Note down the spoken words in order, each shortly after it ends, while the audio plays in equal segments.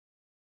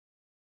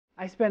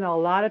I spend a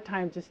lot of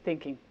time just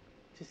thinking,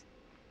 just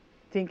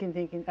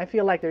thinking. I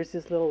feel like there's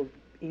this little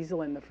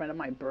easel in the front of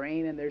my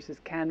brain, and there's this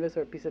canvas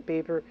or a piece of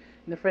paper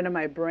in the front of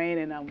my brain,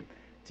 and I'm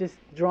just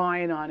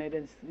drawing on it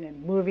and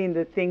moving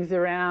the things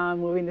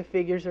around, moving the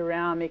figures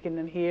around, making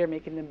them here,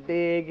 making them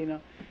big, you know.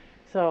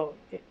 So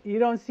you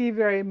don't see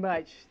very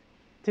much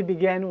to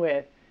begin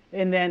with,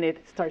 and then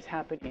it starts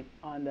happening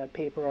on the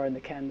paper or on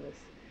the canvas.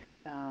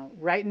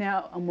 Right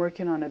now, I'm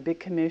working on a big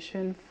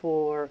commission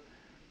for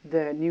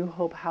the New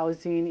Hope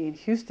housing in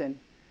Houston.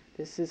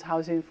 This is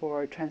housing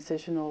for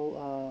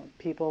transitional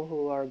people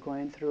who are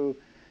going through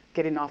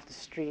getting off the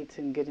streets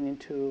and getting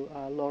into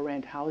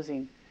low-rent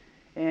housing.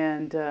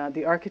 And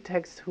the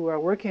architects who are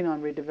working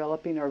on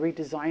redeveloping or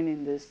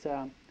redesigning this,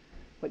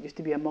 what used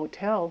to be a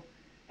motel,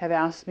 have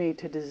asked me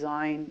to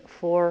design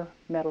 4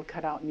 metal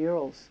cutout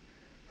murals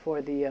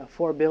for the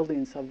 4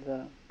 buildings of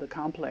the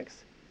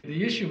complex.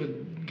 The issue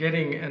with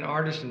getting an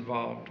artist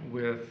involved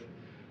with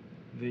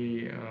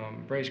the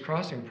Braze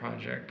Crossing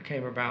project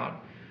came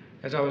about,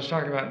 as I was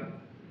talking about,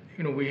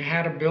 you know, we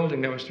had a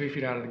building that was 3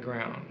 feet out of the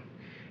ground.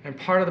 And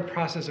part of the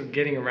process of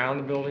getting around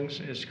the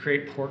buildings is to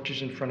create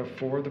porches in front of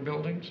 4 of the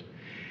buildings.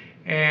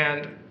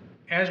 And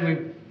as we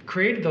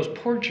created those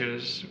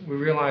porches, we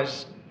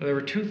realized there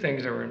were 2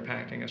 things that were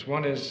impacting us.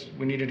 One is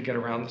we needed to get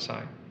around the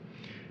site.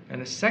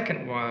 And the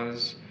second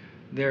was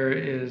there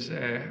is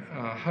a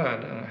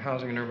HUD, a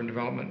Housing and Urban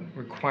Development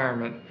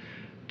requirement,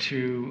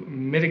 to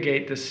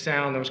mitigate the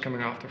sound that was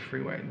coming off the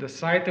freeway. The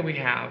site that we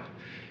have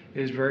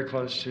is very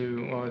close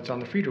to, well, it's on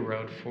the feeder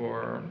road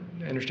for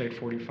Interstate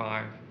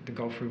 45, the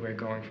Gulf Freeway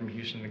going from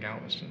Houston to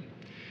Galveston.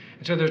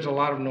 And so there's a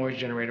lot of noise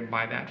generated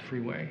by that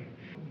freeway.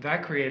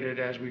 That created,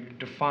 as we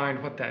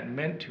defined what that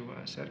meant to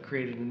us, that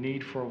created a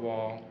need for a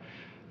wall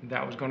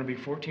that was going to be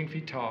 14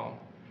 feet tall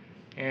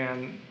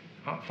and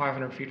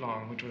 500 feet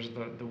long, which was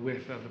the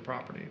width of the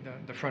property,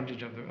 the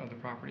frontage of the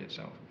property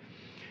itself.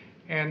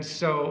 And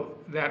so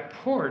that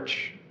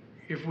porch,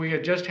 if we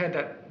had just had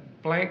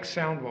that blank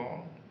sound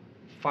wall,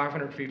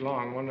 500 feet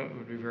long, one, it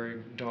would be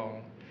very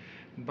dull.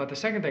 But the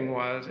second thing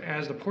was,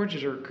 as the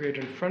porches are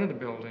created in front of the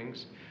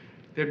buildings,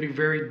 there'd be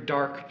very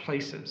dark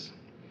places,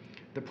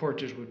 the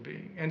porches would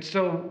be. And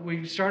so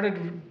we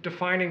started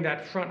defining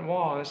that front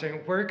wall and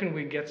saying, where can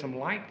we get some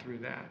light through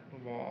that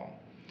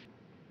wall?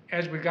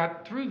 As we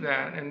got through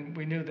that, and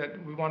we knew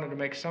that we wanted to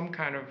make some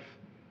kind of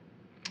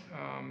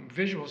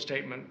visual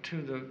statement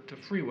to the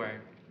freeway,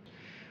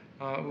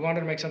 we wanted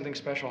to make something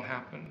special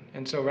happen.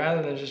 And so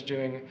rather than just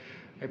doing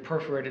a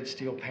perforated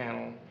steel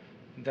panel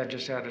that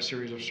just had a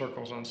series of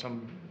circles on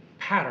some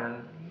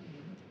pattern,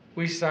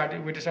 we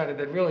decided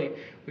that really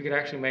we could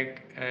actually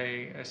make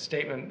a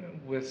statement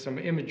with some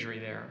imagery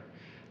there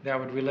that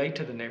would relate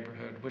to the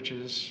neighborhood, which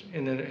is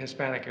in the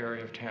Hispanic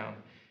area of town.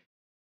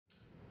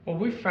 Well,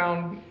 we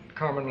found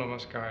Carmen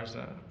Lomas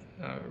Garza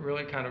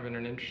really kind of in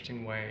an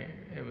interesting way.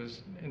 It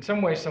was in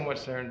some ways somewhat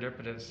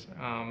serendipitous.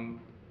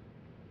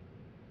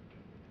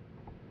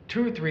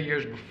 2 or 3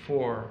 years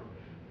before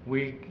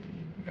we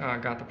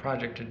got the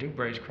project to do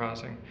Braze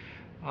Crossing,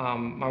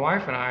 my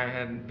wife and I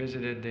had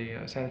visited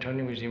the San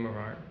Antonio Museum of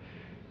Art,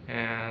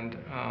 and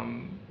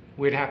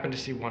we'd happened to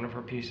see one of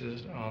her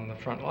pieces on the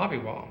front lobby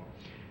wall.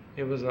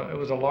 It was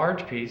a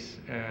large piece,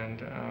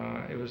 and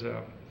it was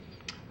a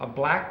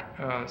black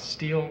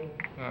steel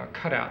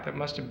cutout that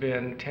must have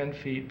been 10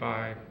 feet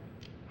by,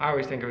 I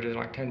always think of it as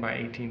like 10 by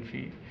 18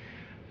 feet.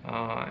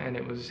 And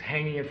it was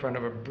hanging in front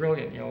of a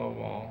brilliant yellow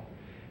wall.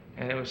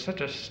 And it was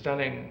such a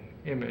stunning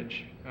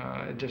image.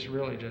 It just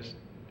really was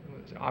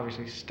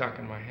obviously stuck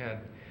in my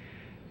head.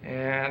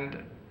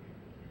 And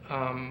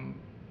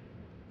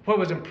what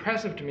was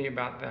impressive to me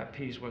about that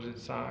piece was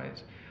its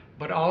size,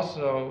 but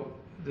also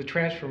the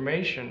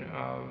transformation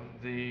of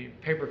the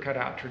paper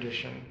cutout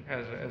tradition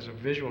as a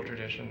visual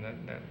tradition that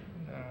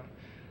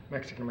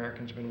Mexican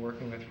Americans have been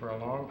working with for a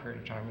long period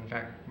of time. In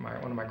fact,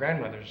 one of my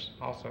grandmothers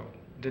also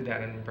did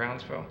that in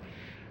Brownsville.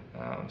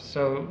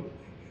 So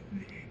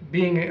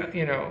being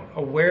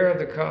aware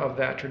of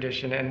that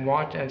tradition and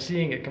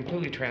seeing it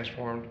completely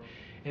transformed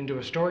into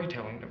a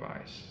storytelling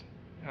device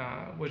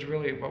was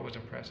really what was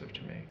impressive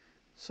to me.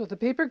 So the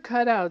paper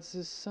cutouts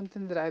is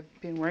something that I've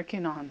been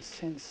working on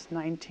since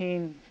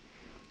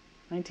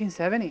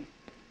 1970,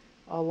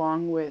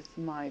 along with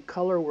my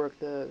color work,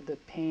 the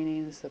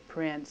paintings, the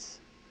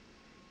prints,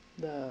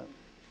 the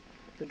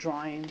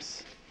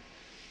drawings.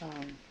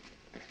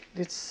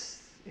 It's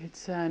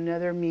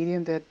another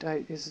medium that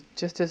is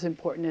just as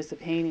important as the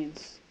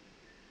paintings.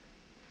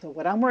 So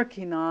what I'm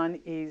working on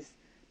is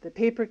the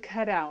paper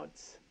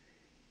cutouts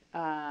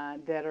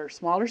that are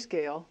smaller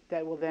scale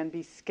that will then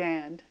be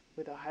scanned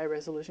with a high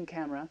resolution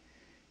camera,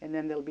 and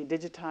then they'll be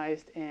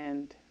digitized,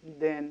 and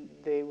then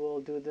they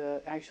will do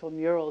the actual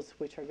murals,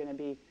 which are going to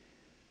be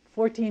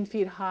 14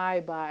 feet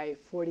high by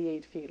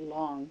 48 feet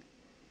long.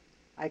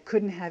 I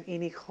couldn't have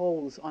any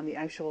holes on the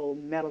actual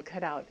metal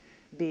cutout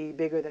be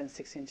bigger than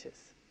 6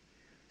 inches.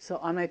 So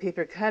on my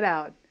paper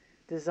cutout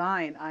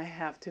design, I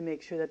have to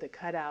make sure that the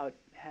cutout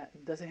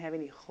doesn't have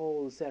any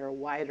holes that are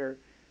wider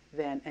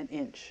than 1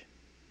 inch.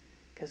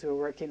 because we're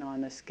working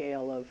on a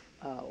scale of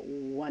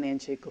 1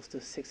 inch equals to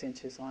 6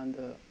 inches on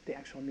the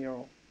actual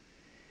mural.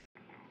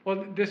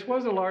 Well, this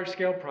was a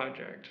large-scale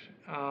project.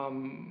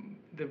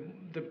 The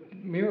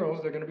murals,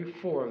 there are going to be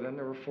 4 of them.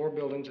 There were 4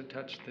 buildings that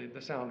touched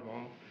the sound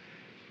wall.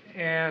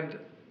 And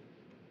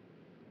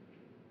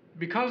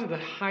because of the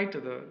height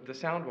of the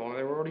sound wall,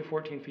 they were already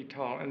 14 feet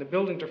tall, and the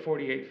buildings are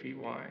 48 feet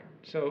wide.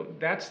 So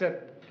that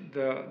set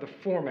the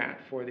format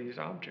for these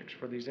objects,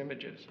 for these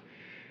images.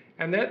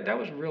 And that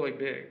was really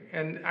big.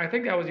 And I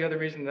think that was the other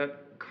reason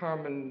that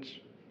Carmen's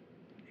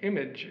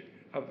image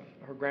of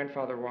her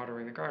grandfather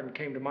watering the garden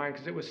came to mind,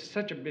 because it was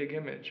such a big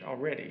image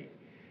already.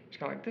 It's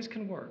kind of like, this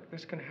can work,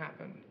 this can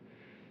happen.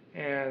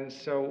 And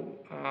so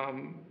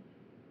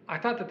I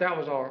thought that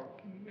was all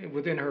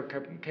within her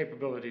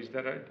capabilities,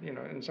 that I,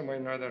 in some way or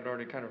another, I'd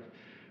already kind of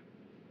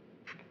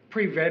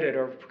pre-vetted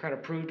or kind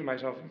of proved to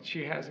myself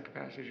she has the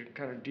capacity to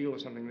kind of deal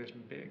with something this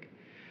big.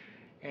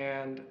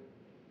 And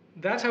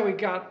that's how we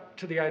got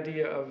to the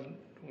idea of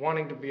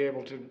wanting to be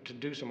able to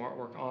do some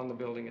artwork on the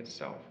building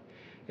itself.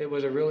 It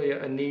was really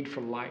a need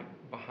for light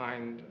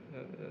behind,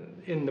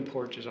 in the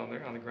porches on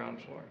the ground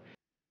floor.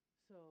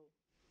 So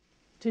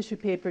tissue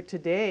paper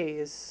today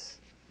is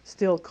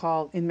still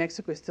called, in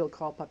Mexico, is still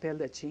called papel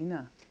de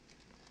China.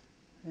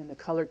 And the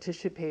colored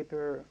tissue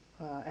paper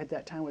at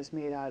that time was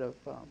made out of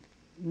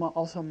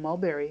also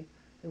mulberry.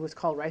 It was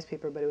called rice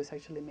paper, but it was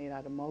actually made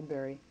out of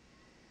mulberry.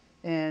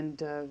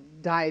 And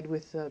dyed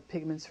with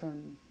pigments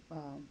from,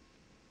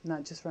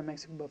 not just from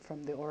Mexico, but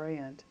from the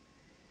Orient,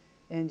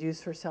 and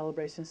used for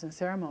celebrations and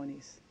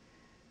ceremonies.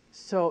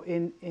 So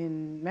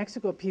in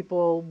Mexico,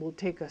 people will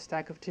take a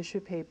stack of tissue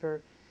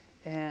paper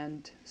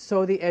and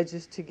sew the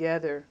edges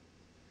together,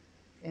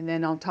 and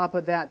then on top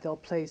of that, they'll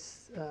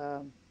place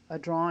a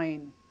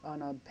drawing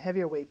on a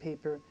heavier weight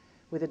paper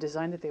with a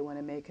design that they want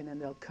to make, and then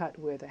they'll cut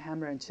with a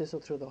hammer and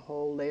chisel through the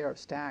whole layer of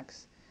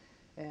stacks.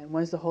 And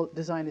once the whole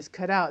design is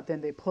cut out,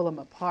 then they pull them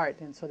apart,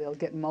 and so they'll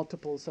get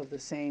multiples of the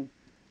same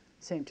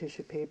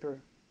tissue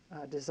paper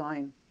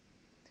design.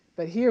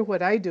 But here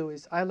what I do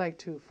is I like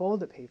to fold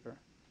the paper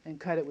and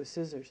cut it with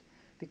scissors,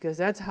 because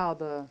that's how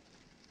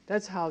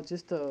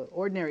just the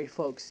ordinary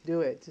folks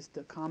do it, just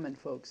the common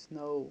folks,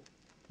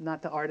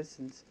 not the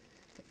artisans.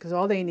 Because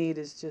all they need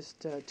is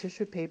just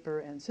tissue paper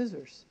and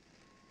scissors.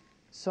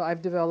 So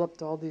I've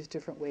developed all these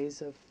different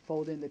ways of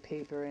folding the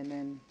paper, and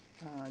then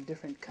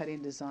different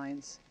cutting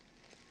designs,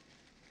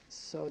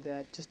 so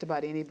that just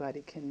about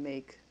anybody can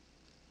make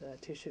the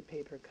tissue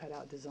paper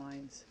cutout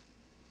designs.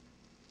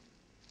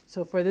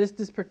 So for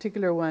this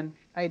particular one,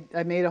 I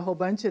made a whole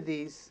bunch of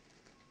these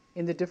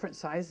in the different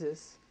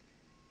sizes,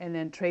 and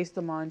then traced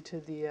them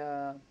onto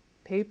the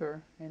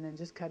paper, and then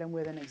just cut them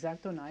with an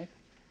X-Acto knife.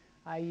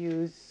 I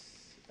use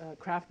a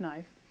craft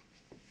knife.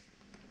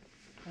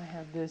 I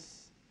have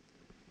this.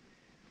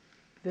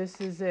 This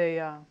is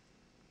a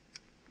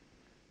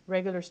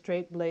regular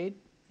straight blade,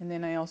 and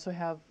then I also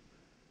have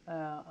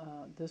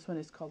this one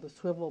is called the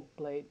swivel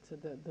blade. So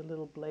the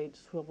little blade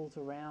swivels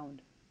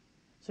around,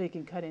 so you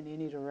can cut in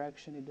any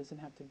direction. It doesn't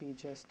have to be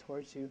just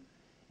towards you.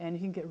 And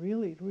you can get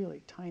really,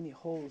 really tiny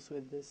holes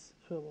with this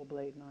swivel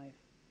blade knife.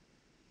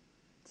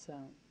 It's a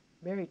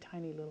very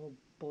tiny little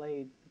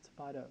blade. It's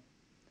about a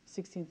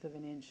 1/16 of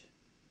an inch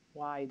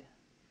wide.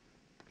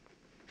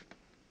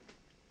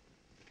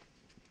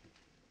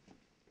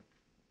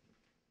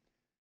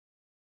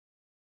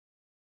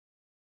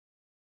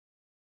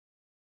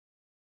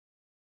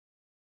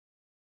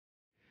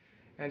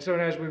 And so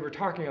as we were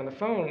talking on the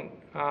phone,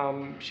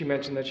 she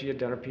mentioned that she had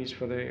done a piece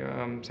for the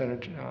San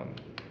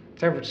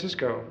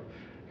Francisco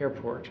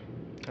airport.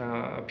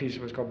 A piece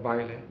was called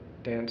Baile,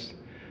 Dance.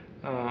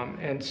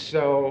 And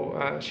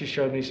so she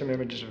showed me some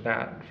images of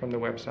that from the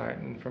website,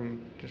 and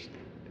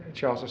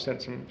she also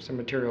sent some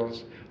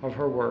materials of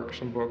her work,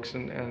 some books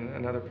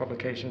and other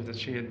publications that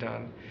she had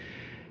done.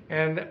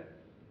 And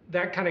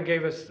that kind of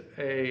gave us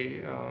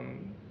a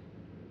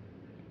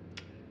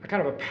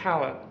kind of a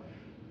palette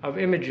of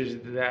images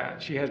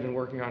that she has been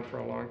working on for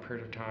a long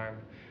period of time,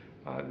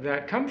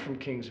 that come from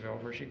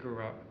Kingsville, where she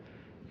grew up,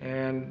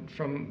 and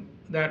from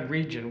that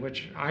region,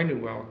 which I knew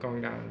well,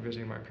 going down and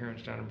visiting my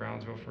parents down in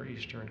Brownsville for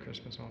Easter and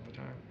Christmas all the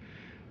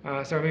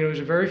time. So I mean, it was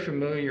a very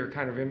familiar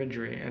kind of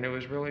imagery, and it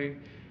was really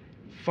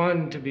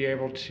fun to be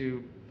able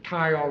to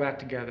tie all that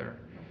together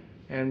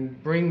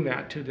and bring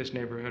that to this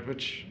neighborhood,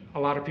 which a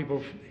lot of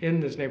people in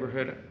this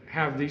neighborhood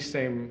have these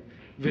same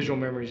visual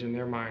memories in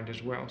their mind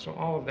as well. So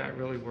all of that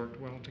really worked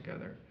well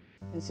together.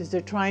 And since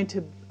they're trying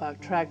to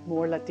attract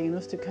more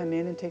Latinos to come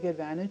in and take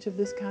advantage of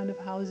this kind of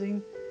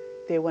housing,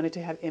 they wanted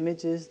to have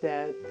images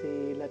that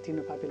the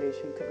Latino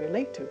population could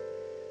relate to.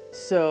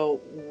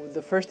 So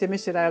the first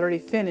image that I already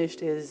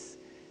finished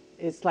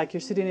it's like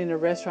you're sitting in a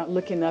restaurant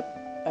looking up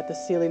at the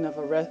ceiling of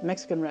a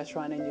Mexican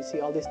restaurant, and you see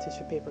all these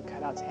tissue paper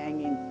cutouts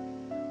hanging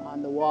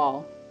on the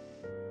wall.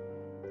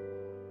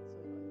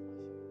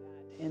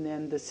 And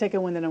then the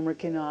second one that I'm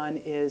working on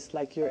is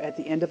like you're at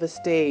the end of a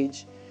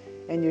stage,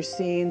 and you're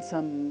seeing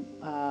some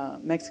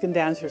Mexican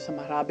dancers, some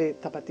jarabe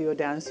tapatio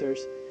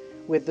dancers,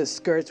 with the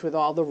skirts with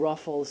all the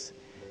ruffles,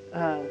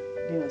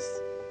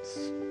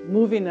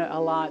 moving a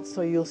lot.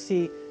 So you'll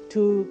see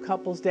two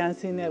couples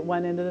dancing at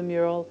one end of the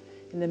mural.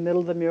 In the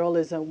middle of the mural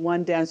is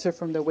one dancer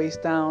from the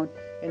waist down,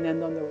 and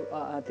then on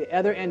at the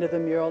other end of the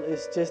mural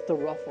is just the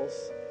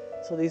ruffles.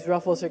 So these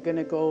ruffles are going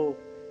to go,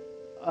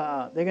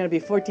 they're going to be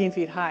 14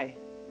 feet high,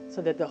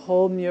 so that the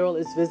whole mural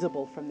is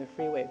visible from the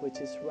freeway, which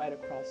is right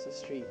across the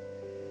street.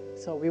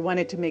 So we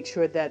wanted to make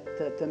sure that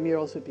the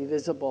murals would be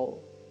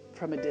visible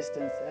from a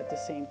distance, at the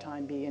same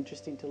time be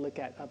interesting to look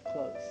at up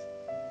close.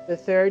 The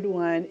third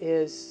one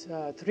is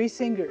three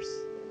singers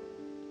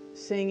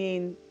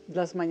singing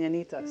Las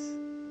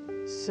Mañanitas.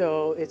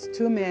 So it's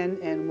two men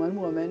and one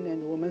woman,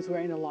 and the woman's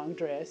wearing a long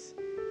dress.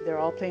 They're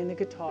all playing the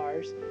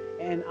guitars,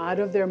 and out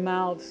of their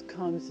mouths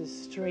comes the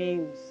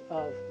streams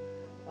of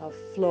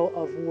flow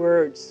of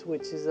words,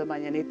 which is the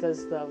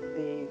mañanitas of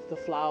the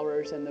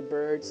flowers and the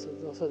birds,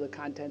 also the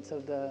contents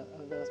of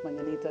those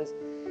mañanitas.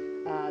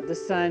 The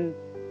sun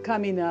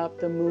coming up,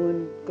 the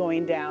moon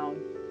going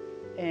down,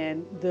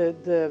 and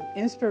the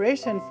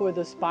inspiration for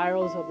the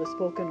spirals of the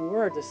spoken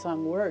word, the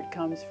sung word,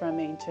 comes from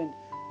ancient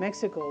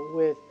Mexico,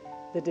 with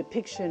the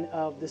depiction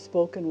of the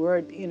spoken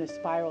word being a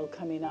spiral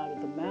coming out of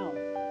the mouth.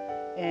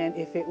 And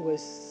if it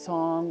was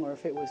song, or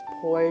if it was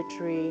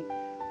poetry,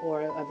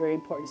 or a very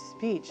important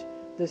speech,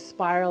 the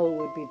spiral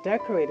would be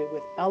decorated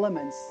with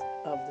elements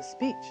of the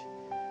speech.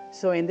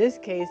 So in this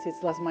case,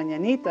 it's Las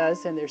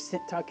Mañanitas, and they're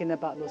talking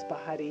about los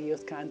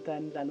pajarillos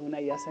cantan, la luna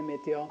ya se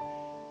metió.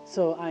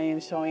 So I am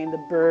showing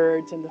the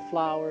birds and the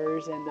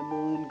flowers and the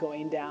moon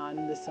going down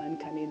and the sun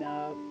coming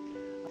up.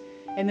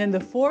 And then the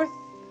fourth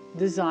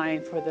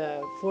design for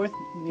the fourth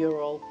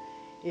mural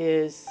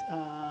is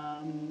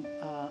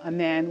a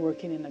man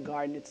working in a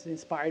garden. It's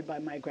inspired by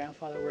my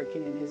grandfather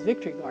working in his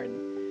victory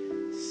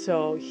garden.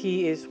 So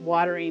he is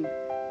watering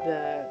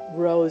the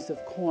rows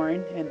of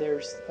corn, and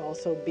there's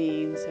also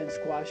beans and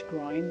squash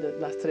growing, the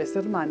Las Tres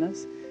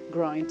Hermanas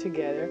growing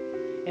together.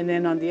 And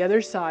then on the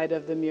other side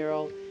of the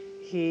mural,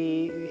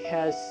 he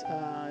has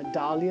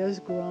dahlias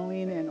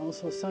growing and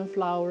also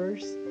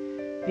sunflowers.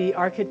 The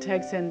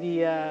architects and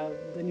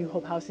the New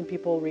Hope Housing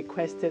people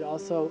requested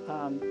also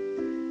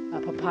a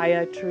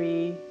papaya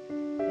tree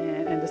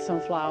and the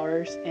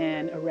sunflowers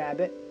and a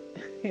rabbit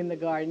in the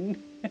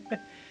garden.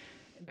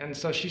 And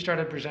so she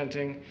started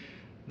presenting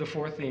the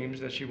four themes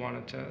that she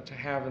wanted to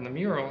have in the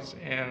murals.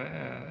 And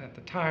at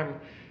the time,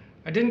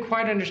 I didn't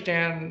quite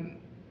understand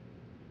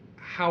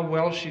how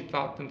well she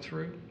thought them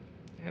through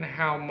and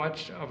how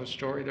much of a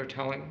story they're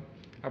telling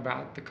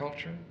about the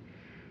culture.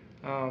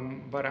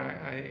 But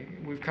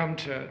we've come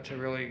to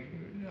really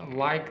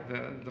like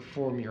the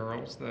four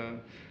murals, the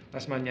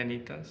Las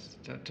Mañanitas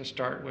to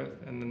start with,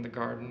 and then the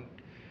garden,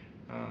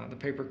 the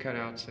paper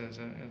cutouts as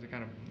a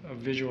kind of a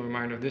visual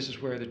reminder of this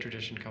is where the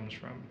tradition comes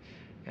from,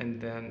 and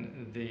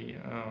then the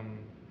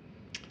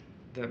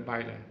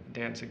baile,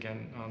 dance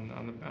again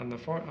on the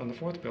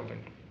fourth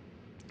building.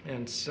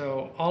 And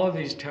so all of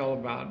these tell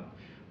about,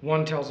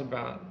 one tells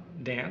about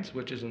dance,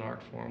 which is an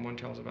art form, one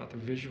tells about the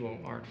visual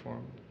art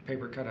form,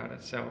 paper cutout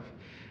itself,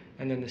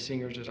 and then the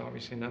singers is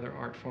obviously another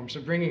art form.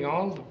 So bringing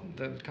all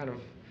the kind of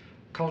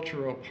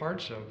cultural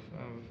parts of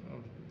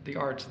the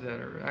arts that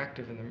are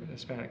active in the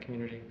Hispanic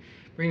community,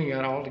 bringing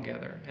that all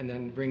together, and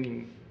then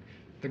bringing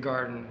the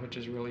garden, which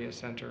is really a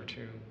center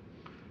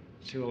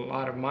to a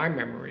lot of my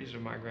memories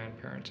of my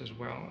grandparents as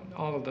well.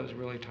 All of those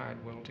really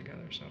tied well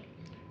together. So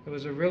it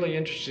was a really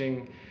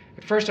interesting,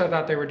 at first I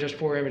thought they were just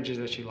four images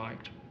that she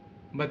liked,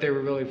 but they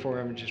were really four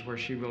images where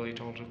she really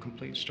told a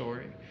complete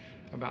story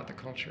about the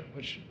culture,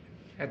 which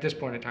at this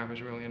point in time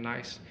is really a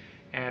nice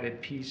added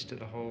piece to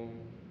the whole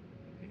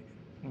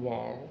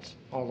walls,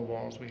 all the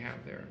walls we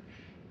have there.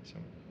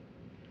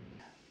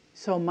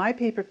 So my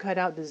paper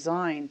cutout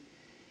design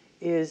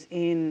is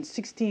in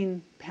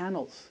 16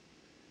 panels,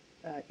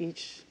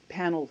 each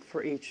panel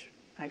for each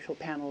actual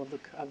panel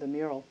of the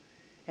mural.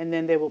 And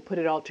then they will put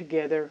it all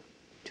together,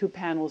 2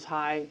 panels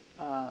high,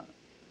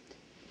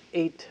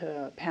 8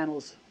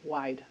 panels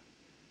wide,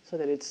 so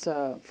that it's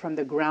from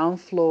the ground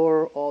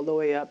floor all the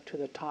way up to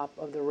the top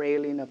of the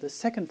railing of the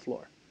second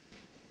floor.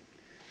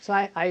 So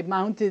I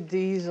mounted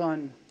these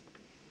on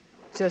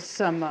just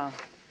some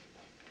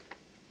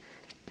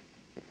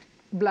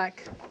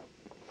black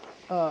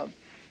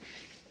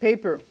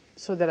paper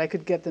so that I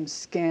could get them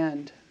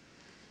scanned,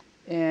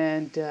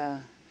 and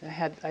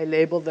I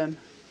labeled them.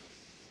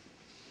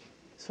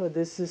 So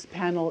this is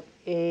panel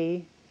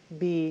A,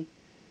 B,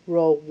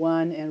 row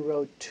 1 and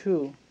row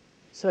 2.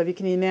 So if you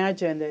can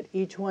imagine that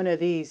each one of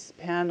these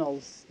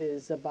panels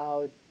is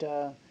about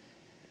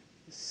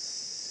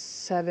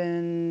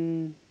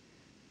 7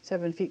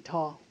 feet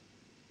tall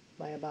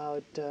by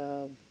about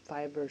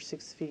 5 or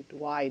 6 feet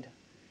wide.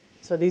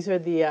 So these are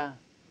the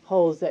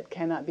holes that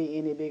cannot be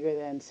any bigger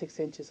than 6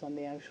 inches on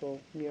the actual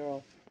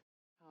mural.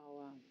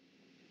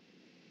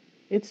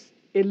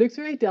 It looks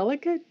very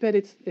delicate, but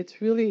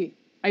it's really,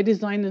 I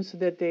designed them so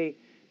that they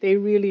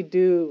really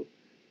do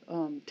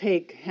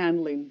take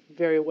handling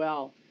very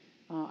well.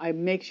 I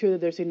make sure that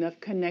there's enough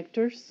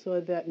connectors so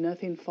that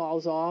nothing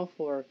falls off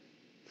or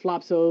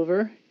flops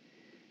over,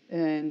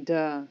 and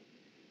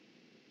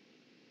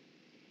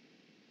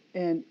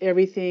and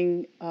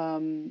everything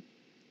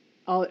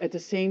all at the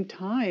same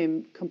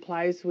time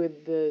complies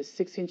with the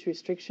 6-inch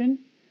restriction.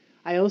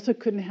 I also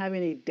couldn't have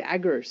any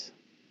daggers,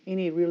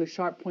 any really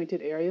sharp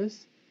pointed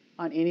areas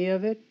on any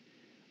of it,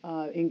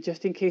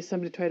 just in case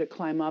somebody tried to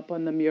climb up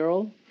on the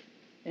mural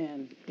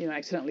and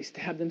accidentally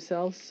stab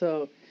themselves.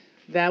 So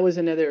that was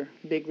another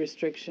big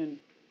restriction.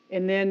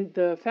 And then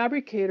the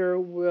fabricator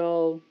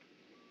will,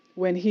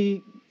 when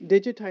he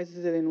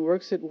digitizes it and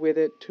works it with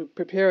it to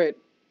prepare it,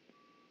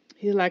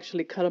 he'll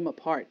actually cut them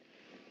apart.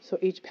 So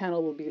each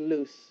panel will be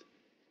loose.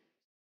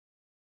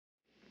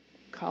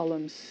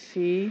 Columns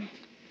C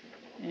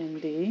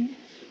and D.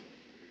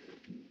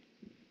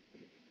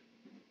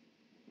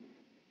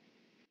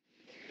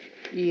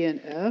 E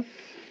and F.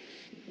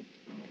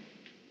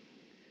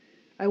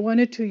 I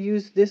wanted to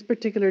use this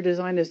particular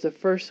design as the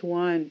first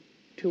one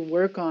to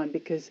work on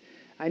because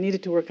I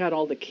needed to work out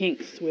all the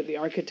kinks with the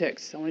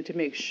architects. I wanted to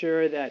make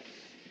sure that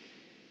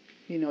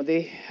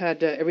they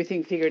had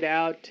everything figured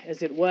out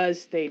as it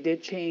was. They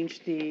did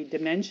change the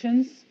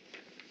dimensions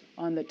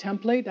on the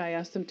template. I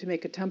asked them to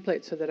make a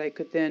template so that I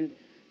could then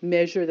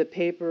measure the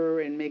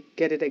paper and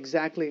get it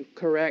exactly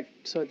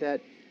correct so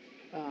that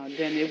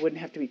then it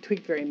wouldn't have to be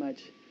tweaked very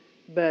much.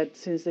 But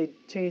since they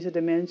changed the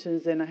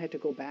dimensions, then I had to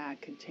go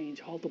back and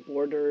change all the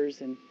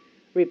borders and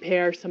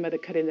repair some of the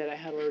cutting that I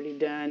had already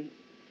done.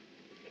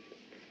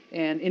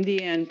 And in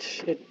the end,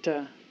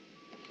 it'll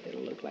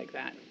look like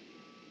that.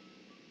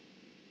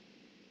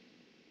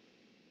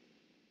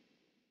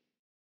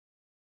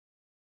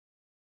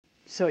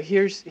 So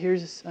here's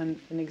an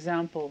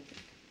example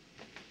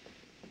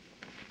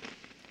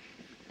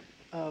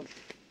of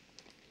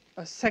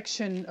a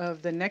section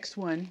of the next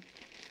one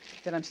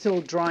that I'm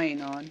still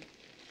drawing on,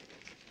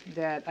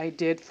 that I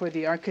did for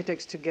the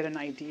architects to get an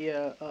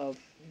idea of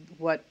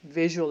what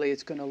visually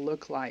it's going to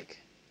look like.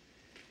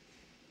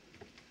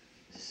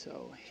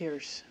 So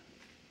here's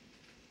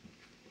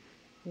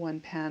one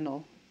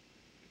panel.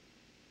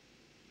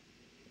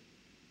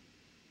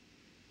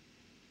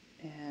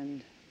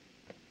 And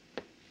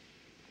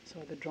so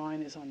the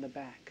drawing is on the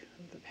back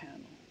of the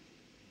panel.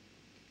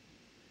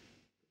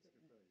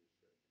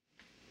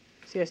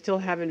 See, I still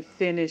haven't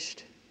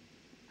finished.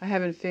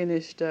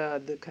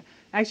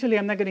 Actually,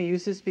 I'm not going to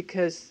use this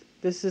because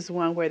this is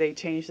one where they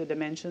changed the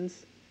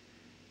dimensions.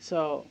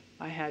 So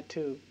I'm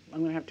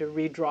going to have to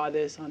redraw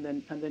this on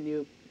the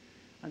new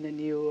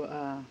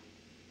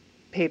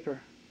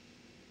paper.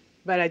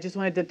 But I just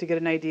wanted them to get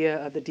an idea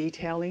of the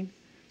detailing.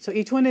 So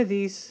each one of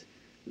these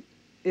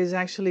is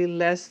actually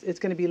it's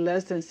going to be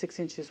less than 6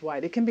 inches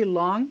wide. It can be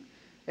long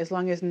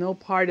as no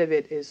part of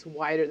it is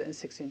wider than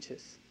 6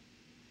 inches.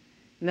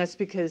 And that's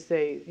because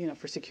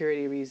for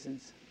security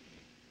reasons.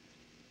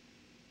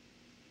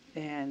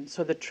 And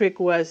so the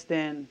trick was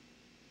then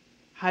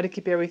how to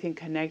keep everything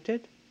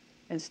connected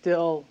and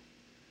still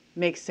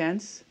make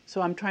sense.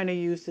 So I'm trying to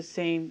use the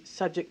same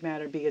subject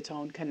matter be its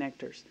own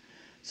connectors.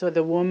 So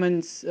the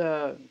woman's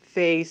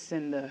face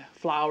and the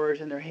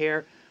flowers and their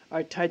hair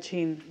are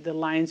touching the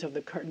lines of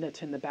the curtain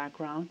that's in the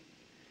background,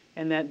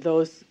 and that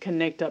those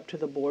connect up to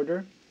the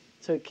border,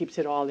 so it keeps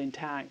it all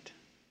intact.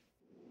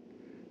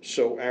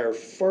 So our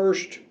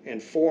first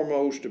and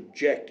foremost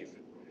objective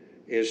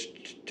is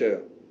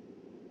to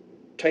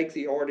take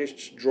the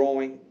artist's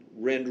drawing,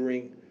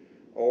 rendering,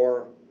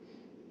 or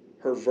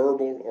her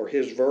verbal or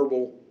his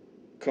verbal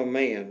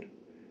command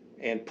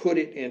and put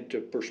it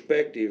into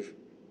perspective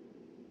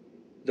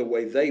the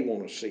way they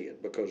want to see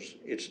it, because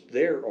it's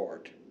their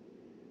art.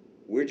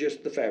 We're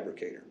just the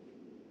fabricator,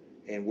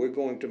 and we're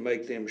going to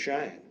make them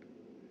shine.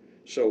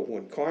 So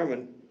when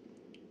Carmen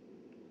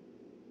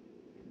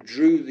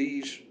drew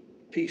these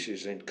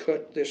pieces and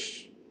cut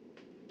this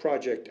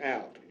project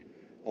out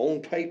on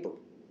paper,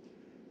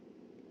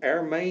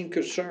 our main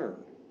concern,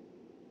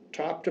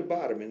 top to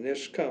bottom in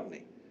this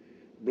company,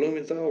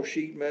 Blumenthal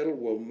Sheet Metal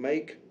will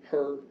make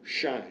her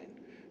shine,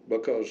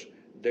 because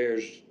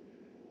there's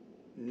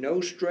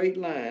no straight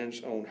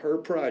lines on her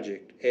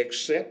project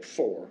except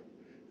for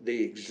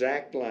the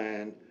exact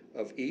line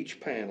of each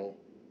panel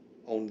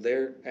on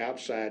their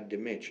outside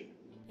dimension.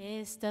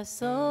 Estas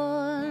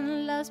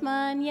son las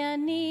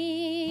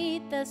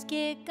mañanitas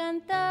que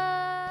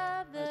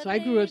cantaba. So I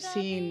grew up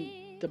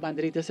seeing the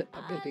banderitas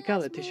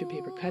the tissue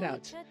paper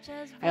cutouts.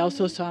 I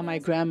also saw my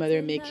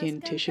grandmother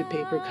making tissue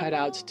paper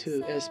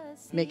cutouts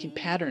making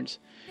patterns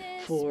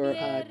for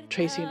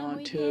tracing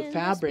onto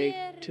fabric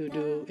to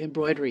do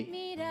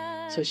embroidery.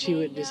 So she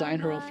would design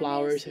her own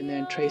flowers and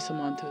then trace them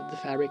onto the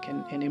fabric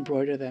and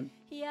embroider them.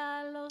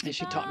 And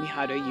she taught me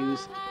how to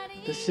use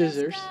the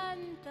scissors.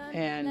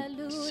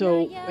 And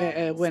so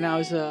when I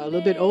was a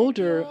little bit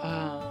older,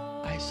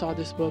 I saw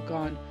this book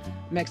on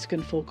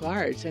Mexican folk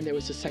arts, and there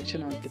was a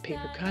section on the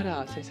paper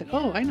cutouts. I said,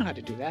 oh, I know how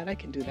to do that. I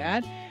can do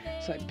that.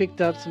 So I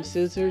picked up some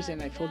scissors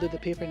and I folded the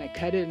paper and I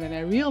cut it. And then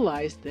I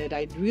realized that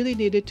I really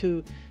needed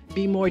to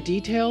be more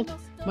detailed,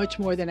 much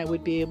more than I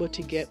would be able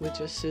to get with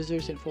just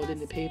scissors and folding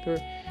the paper.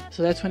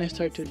 So that's when I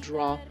started to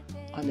draw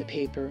on the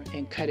paper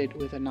and cut it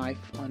with a knife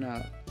on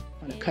a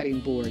cutting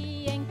board.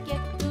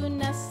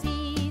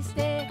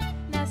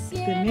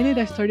 The minute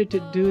I started to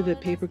do the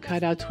paper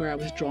cutouts where I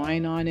was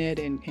drawing on it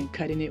and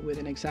cutting it with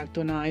an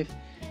X-Acto knife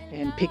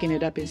and picking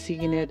it up and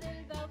seeing it,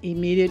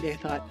 immediately I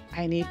thought,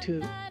 I need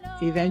to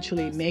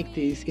eventually make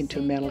these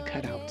into metal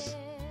cutouts.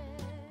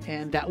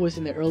 And that was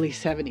in the early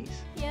 70s.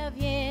 Ya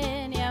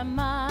viene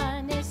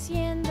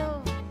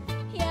amaneciendo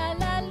y a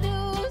la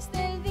luz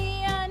del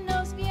día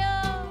nos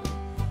vio.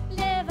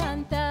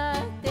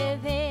 Levántate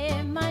de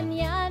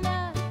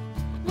mañana,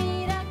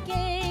 mira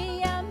que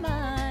ya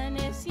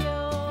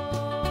amaneció.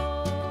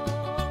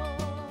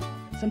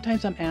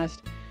 Sometimes I'm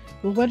asked,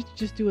 well, why don't you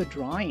just do a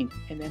drawing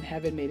and then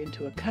have it made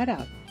into a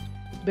cutout?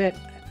 But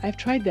I've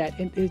tried that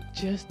and it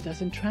just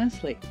doesn't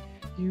translate.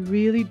 You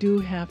really do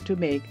have to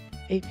make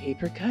a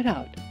paper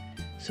cutout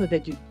so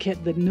that you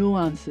get the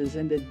nuances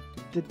and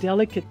the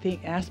delicate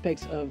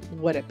aspects of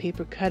what a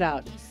paper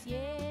cutout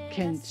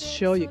can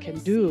show you, can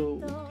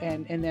do,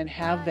 and then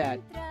have that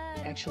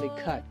actually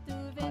cut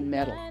on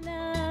metal.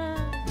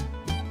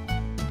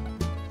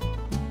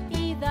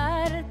 Y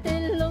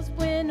darte los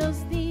buenos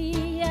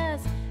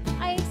días,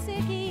 a ir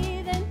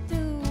seguida en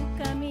tu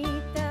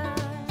camita.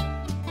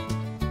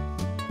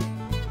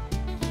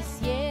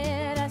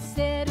 Quisiera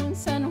ser un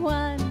San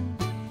Juan,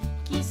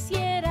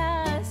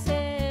 quisiera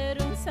ser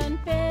un San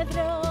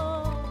Pedro,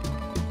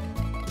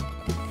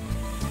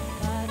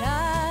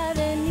 para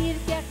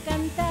venirte a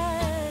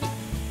cantar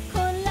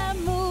con la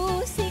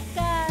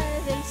música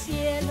del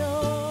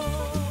cielo.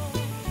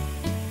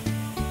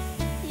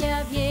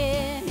 Ya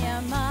viene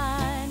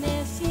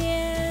amaneciendo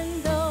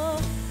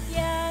y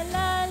a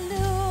la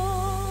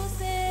luz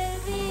del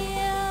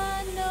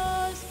día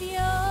nos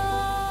vio.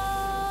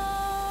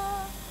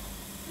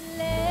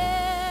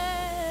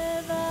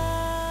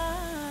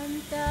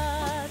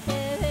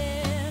 Levántate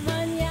de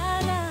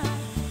mañana,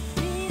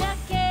 mira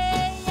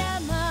que ya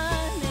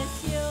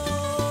amaneció.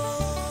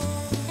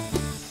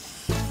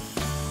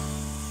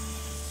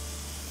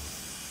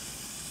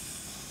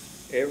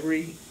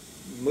 Every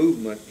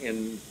movement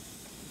in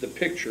the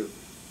picture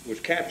was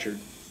captured,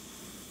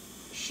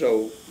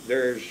 so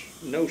there's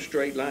no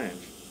straight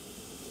lines.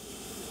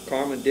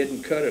 Carmen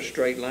didn't cut a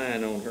straight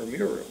line on her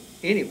mural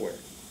anywhere.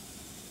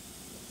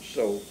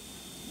 So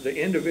the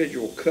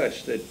individual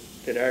cuts that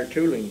our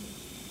tooling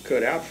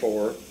cut out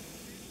for her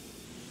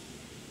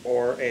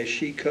are as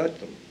she cut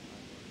them.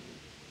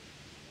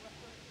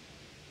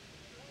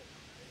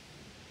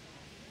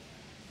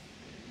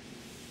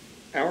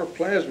 Our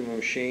plasma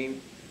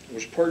machine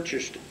was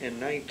purchased in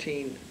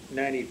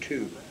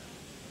 1992.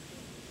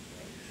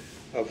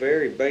 A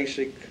very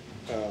basic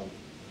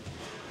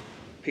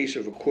piece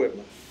of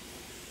equipment.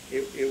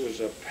 It was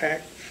a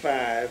Pac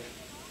 5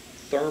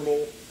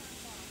 thermal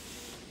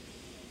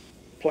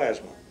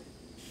plasma,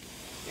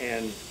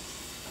 and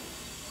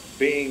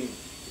being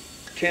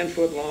 10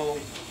 foot long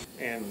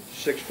and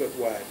 6 foot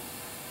wide.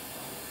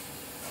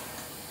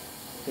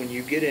 When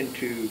you get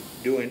into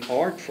doing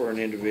art for an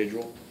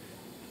individual,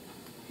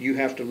 you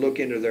have to look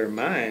into their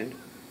mind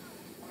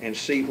and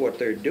see what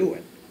they're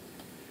doing.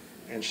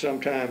 And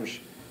sometimes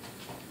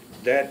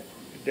that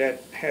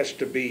has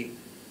to be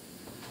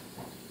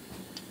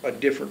a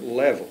different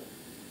level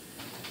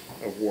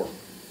of work.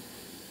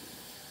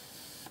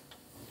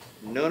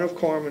 None of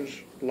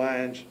Carmen's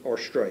lines are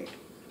straight,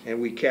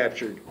 and we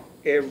captured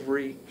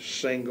every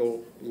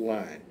single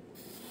line.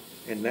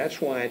 And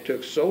that's why it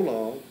took so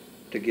long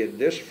to get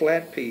this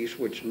flat piece,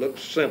 which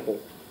looks simple,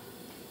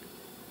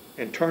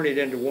 and turn it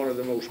into one of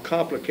the most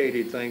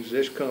complicated things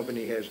this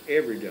company has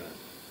ever done.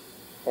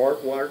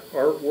 Artwork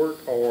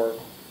or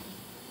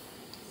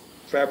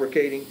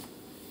fabricating,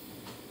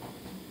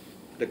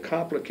 the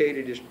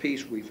complicatedest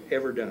piece we've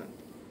ever done.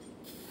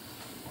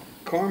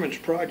 Carmen's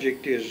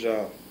project is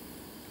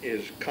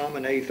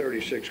common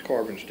A36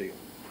 carbon steel,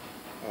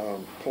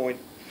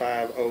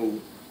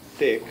 0.50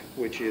 thick,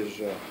 which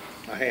is a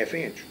 ½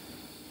 inch.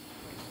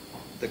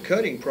 The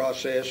cutting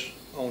process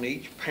on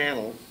each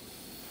panel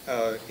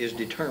is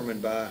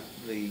determined by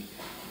the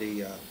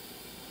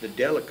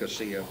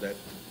delicacy of that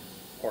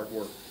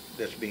artwork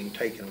that's being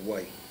taken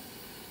away.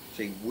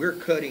 See, we're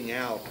cutting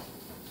out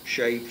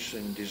shapes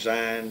and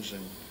designs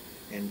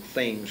and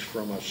things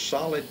from a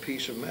solid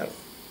piece of metal.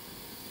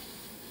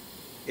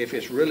 If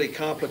it's really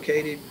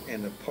complicated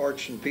and the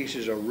parts and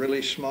pieces are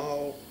really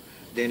small,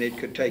 then it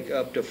could take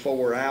up to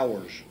 4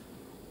 hours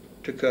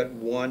to cut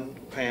one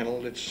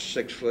panel that's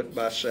 6 foot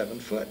by 7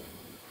 foot.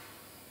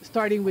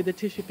 Starting with the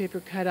tissue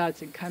paper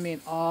cutouts and coming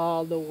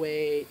all the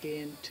way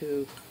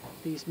into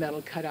these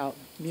metal cutout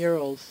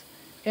murals.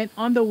 And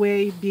on the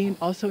way, being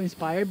also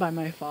inspired by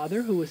my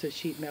father, who was a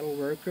sheet metal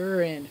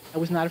worker, and I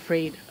was not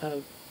afraid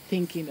of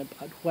thinking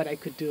about what I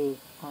could do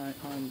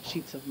on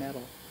sheets of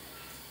metal.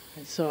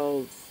 And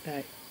so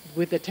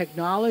with the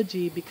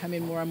technology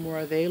becoming more and more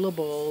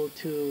available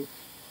to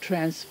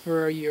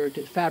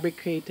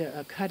fabricate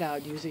a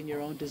cutout using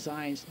your own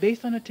designs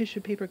based on a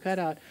tissue paper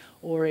cutout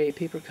or a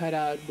paper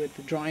cutout with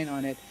the drawing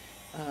on it,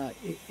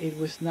 it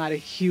was not a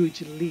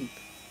huge leap.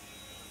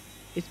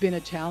 It's been a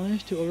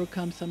challenge to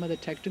overcome some of the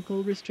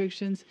technical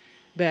restrictions,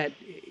 but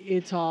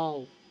it's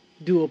all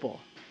doable.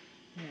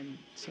 And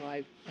so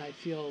I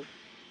feel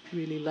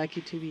really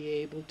lucky to be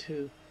able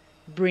to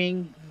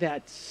bring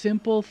that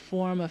simple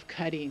form of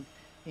cutting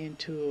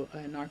into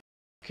an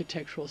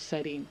architectural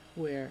setting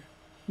where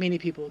many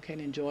people can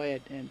enjoy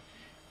it and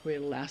where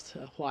it'll last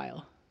a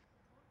while.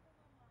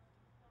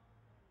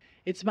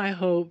 It's my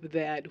hope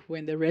that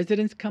when the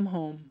residents come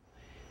home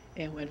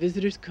and when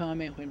visitors come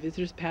and when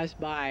visitors pass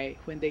by,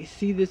 when they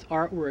see this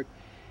artwork,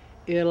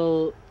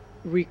 it'll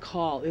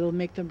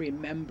make them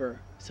remember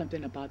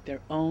something about their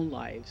own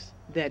lives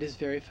that is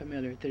very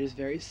familiar, that is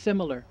very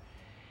similar,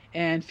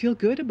 and feel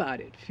good about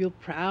it, feel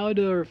proud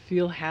or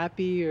feel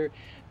happy, or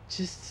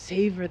just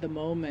savor the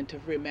moment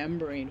of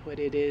remembering what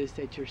it is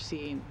that you're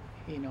seeing,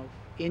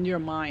 in your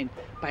mind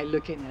by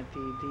looking at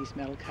these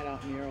metal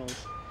cutout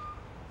murals.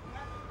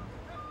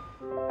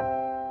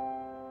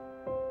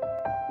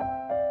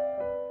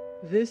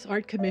 This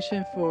art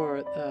commission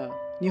for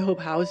New Hope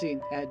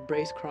Housing at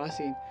Brace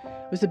Crossing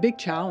was a big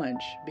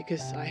challenge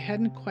because I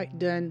hadn't quite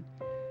done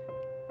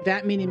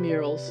that many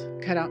murals,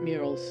 cutout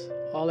murals,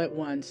 all at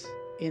once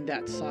in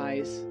that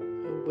size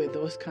with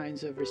those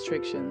kinds of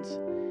restrictions,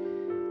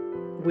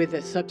 with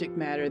a subject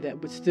matter that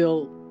would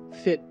still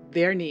fit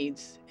their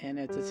needs and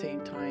at the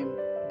same time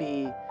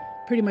be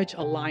pretty much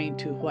aligned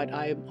to what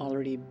I've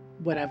already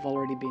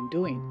been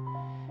doing.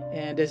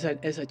 And as a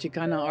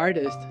Chicana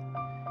artist,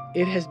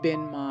 it has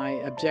been my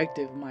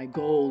objective, my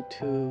goal,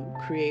 to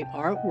create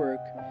artwork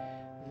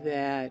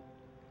that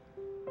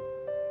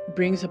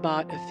brings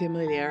about a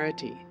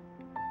familiarity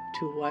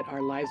to what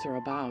our lives are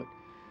about,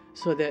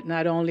 so that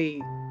not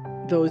only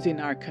those in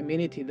our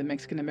community, the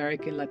Mexican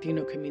American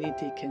Latino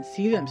community, can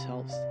see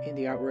themselves in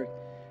the artwork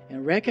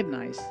and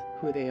recognize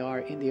who they are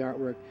in the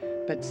artwork,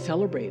 but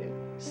celebrate it.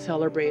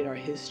 Celebrate our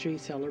history,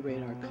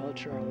 celebrate our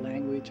culture, our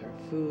language,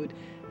 our food,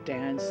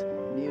 dance,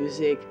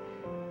 music,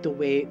 the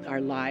way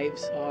our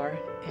lives are,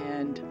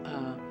 and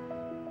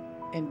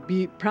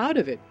be proud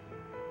of it.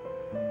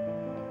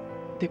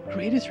 The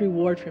greatest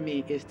reward for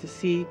me is to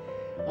see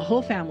a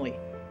whole family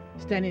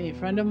standing in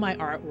front of my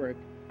artwork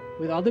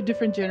with all the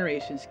different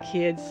generations,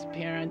 kids,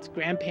 parents,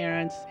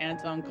 grandparents,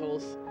 aunts,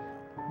 uncles,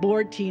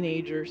 bored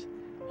teenagers,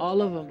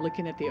 all of them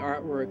looking at the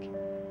artwork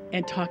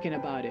and talking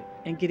about it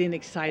and getting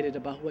excited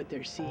about what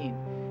they're seeing,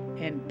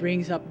 and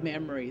brings up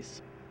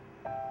memories.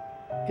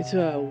 It's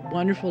a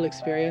wonderful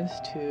experience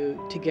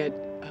to get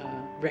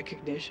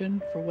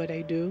recognition for what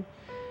I do,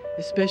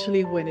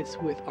 especially when it's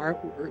with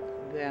artwork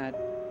that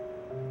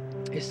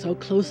is so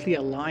closely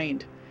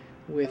aligned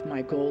with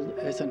my goal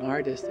as an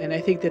artist. And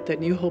I think that the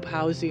New Hope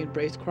Housing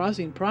Brace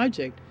Crossing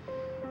project,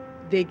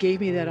 they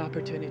gave me that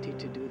opportunity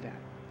to do that.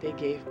 They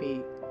gave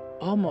me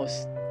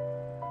almost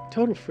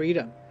total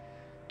freedom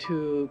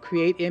to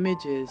create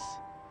images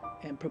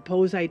and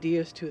propose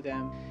ideas to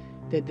them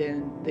that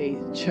then they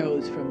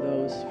chose from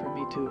those for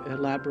me to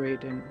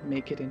elaborate and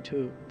make it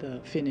into the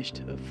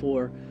finished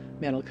 4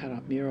 metal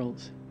cutout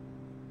murals.